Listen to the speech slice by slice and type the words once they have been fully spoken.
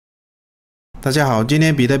大家好，今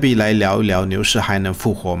天比特币来聊一聊牛市还能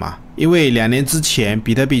复活吗？因为2年之前，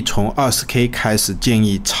比特币从 20K 开始建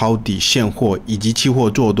议抄底现货以及期货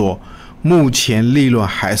做多，目前利润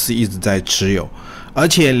还是一直在持有，而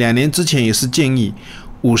且2年之前也是建议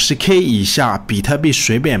 50K 以下比特币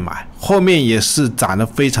随便买，后面也是涨得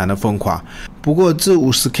非常的疯狂。不过自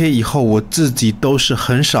 50K 以后，我自己都是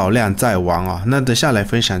很少量在玩啊。那等下来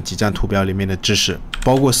分享几张图表里面的知识，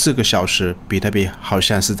包括4个小时比特币好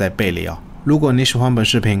像是在背离啊。如果你喜欢本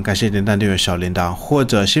视频，感谢点赞订阅小铃铛，或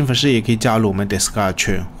者新粉丝也可以加入我们 Discord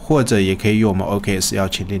群，或者也可以用我们 OKS 邀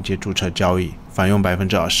请链接注册交易，返佣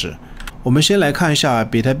20%。我们先来看一下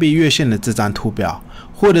比特币月线的这张图表，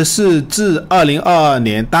或者是自2022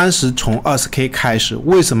年当时从 20K 开始，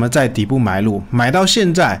为什么在底部买入，买到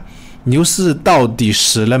现在牛市到底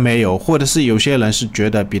死了没有？或者是有些人是觉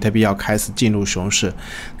得比特币要开始进入熊市，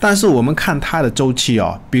但是我们看它的周期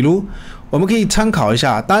哦，比如我们可以参考一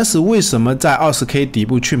下当时为什么在 20K 底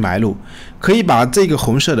部去买入，可以把这个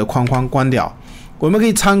红色的框框关掉。我们可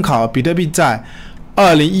以参考比特币在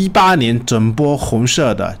2018年整波红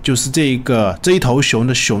色的，就是这一头熊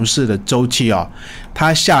的熊市的周期哦，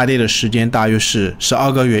它下跌的时间大约是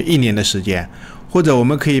12个月、1年的时间。或者我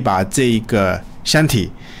们可以把这个箱体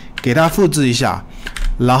给它复制一下，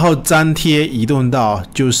然后粘贴移动到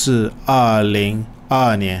就是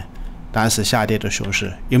2022年当时下跌的熊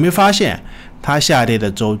市，有没有发现它下跌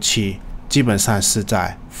的周期基本上是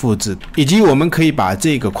在复制？以及我们可以把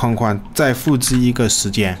这个框框再复制一个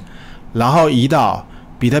时间，然后移到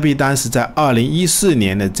比特币当时在2014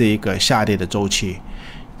年的这个下跌的周期，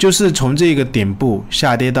就是从这个顶部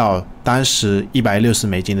下跌到当时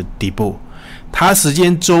$160的底部，它时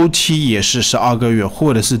间周期也是12个月，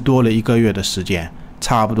或者是多了1个月的时间，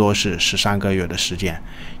差不多是13个月的时间，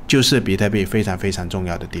就是比特币非常非常重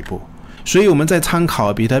要的底部。所以我们在参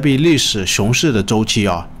考比特币历史熊市的周期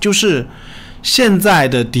哦，就是现在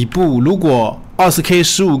的底部，如果20K、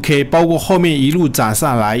15K， 包括后面一路涨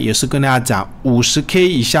上来，也是跟大家讲 50K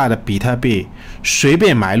以下的比特币随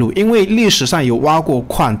便买入，因为历史上有挖过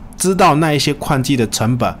矿，知道那一些矿机的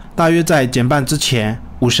成本大约在减半之前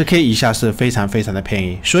50K 以下是非常非常的便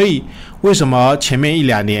宜。所以为什么前面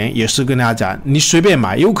1-2年也是跟大家讲，你随便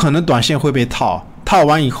买，有可能短线会被套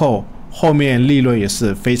完以后，后面利润也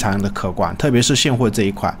是非常的可观，特别是现货这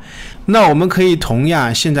一块。那我们可以同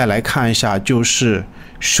样现在来看一下，就是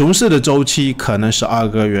熊市的周期可能12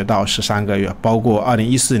个月到13个月，包括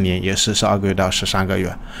2014年也是12个月到13个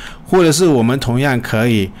月。或者是我们同样可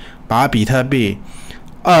以把比特币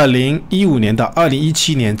2015年到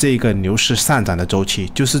2017年这个牛市上涨的周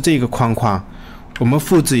期，就是这个框框，我们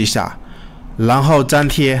复制一下，然后粘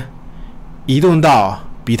贴移动到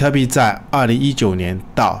比特币在2019年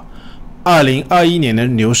到2021年的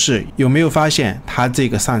牛市，有没有发现它这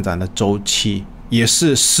个上涨的周期也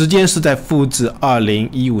是时间是在复制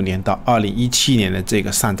2015年到2017年的这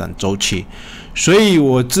个上涨周期？所以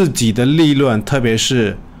我自己的利润，特别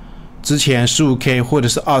是之前 15K 或者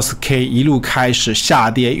是 20K 一路开始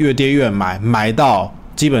下跌，越跌越买，买到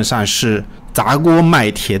基本上是砸锅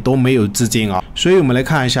卖铁都没有资金啊。所以我们来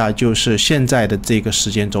看一下，就是现在的这个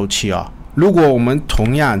时间周期啊。如果我们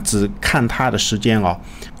同样只看它的时间哦，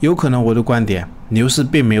有可能我的观点，牛市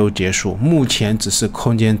并没有结束，目前只是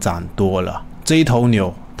空间涨多了，这一头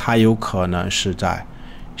牛它有可能是在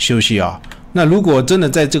休息啊。那如果真的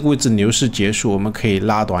在这个位置牛市结束，我们可以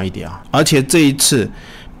拉短一点啊。而且这一次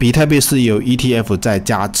比特币是有 ETF 在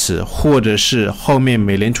加持，或者是后面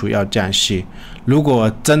美联储要降息，如果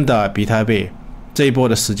真的比特币这一波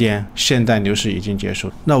的时间，现在牛市已经结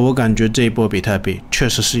束，那我感觉这一波比特币确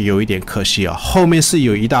实是有一点可惜啊。后面是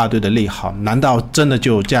有一大堆的利好，难道真的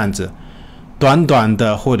就这样子短短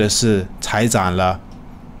的或者是才涨了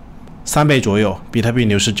3倍左右，比特币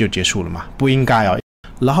牛市就结束了吗？不应该啊。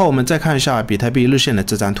然后我们再看一下比特币日线的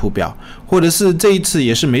这张图表，或者是这一次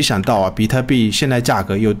也是没想到啊，比特币现在价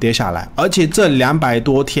格又跌下来，而且这200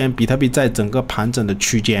多天比特币在整个盘整的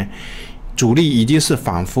区间，主力已经是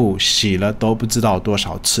反复洗了都不知道多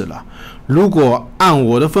少次了。如果按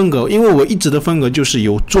我的风格，因为我一直的风格就是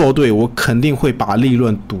有做对，我肯定会把利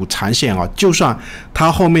润赌长线啊，就算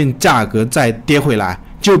它后面价格再跌回来，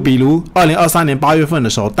就比如2023年8月份的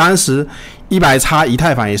时候，当时100x以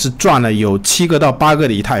太坊也是赚了有7个到8个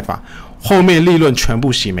的以太坊，后面利润全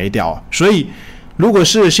部洗没掉。所以如果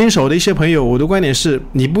是新手的一些朋友，我的观点是，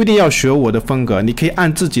你不一定要学我的风格，你可以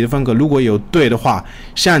按自己的风格，如果有对的话，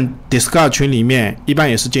像 Discord 群里面一般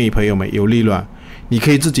也是建议朋友们有利润，你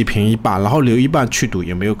可以自己平一半，然后留一半去赌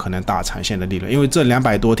有没有可能大长线的利润，因为这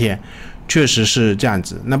200多天确实是这样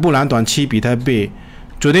子。那不然短期比特币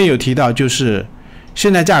昨天有提到，就是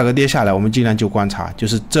现在价格跌下来，我们尽量就观察，就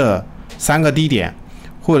是这3个低点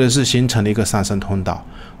或者是形成了一个上升通道。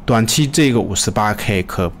短期这个 58K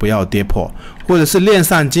可不要跌破，或者是链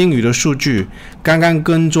上鲸鱼的数据刚刚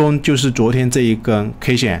跟踪，就是昨天这一根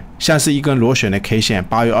K 线，像是一根螺旋的 K 线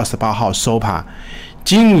，8月28号收盘，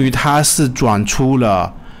鲸鱼它是转出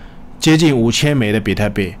了接近5000枚的比特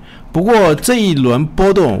币。不过这一轮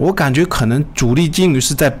波动，我感觉可能主力鲸鱼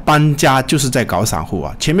是在搬家，就是在搞散户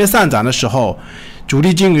啊。前面上涨的时候，主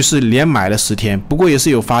力鲸鱼是连买了10天，不过也是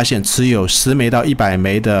有发现持有10枚到100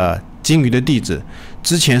枚的鲸鱼的地址，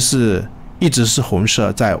之前是一直是红色，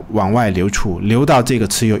在往外流出，流到这个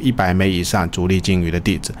持有100枚以上主力鲸鱼的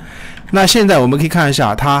地址。那现在我们可以看一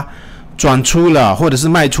下，它转出了或者是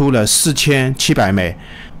卖出了4700枚，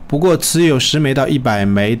不过持有10枚到100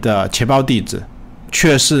枚的钱包地址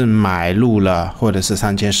却是买入了或者是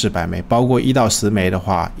3400枚，包括1到10枚的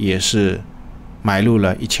话也是买入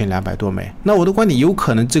了1200多枚。那我的观点，有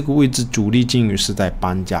可能这个位置主力鲸鱼是在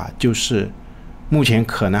搬家，就是目前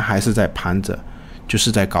可能还是在盘着，就是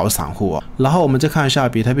在搞散户啊。然后我们再看一下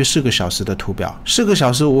比特币4个小时的图表，4个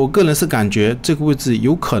小时我个人是感觉这个位置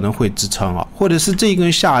有可能会支撑啊，或者是这一根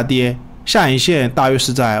下跌下影线大约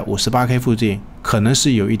是在 58K 附近，可能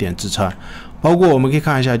是有一点支撑。包括我们可以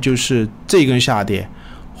看一下，就是这一根下跌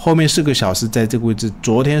后面4个小时在这个位置，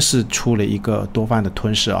昨天是出了一个多方的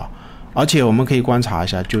吞噬啊。而且我们可以观察一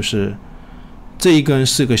下，就是这一根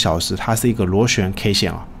4个小时它是一个螺旋 K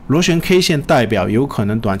线啊，螺旋 K 线代表有可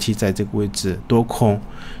能短期在这个位置多空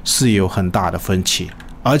是有很大的分歧，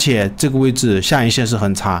而且这个位置下影线是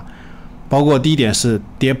很长，包括低点是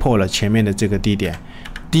跌破了前面的这个低点，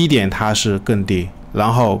低点它是更低。然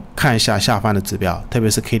后看一下下方的指标，特别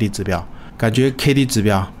是 KD 指标，感觉 KD 指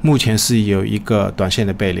标目前是有一个短线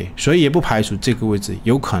的背离，所以也不排除这个位置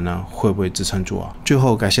有可能会不会支撑住啊。最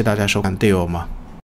后感谢大家收看，队友们。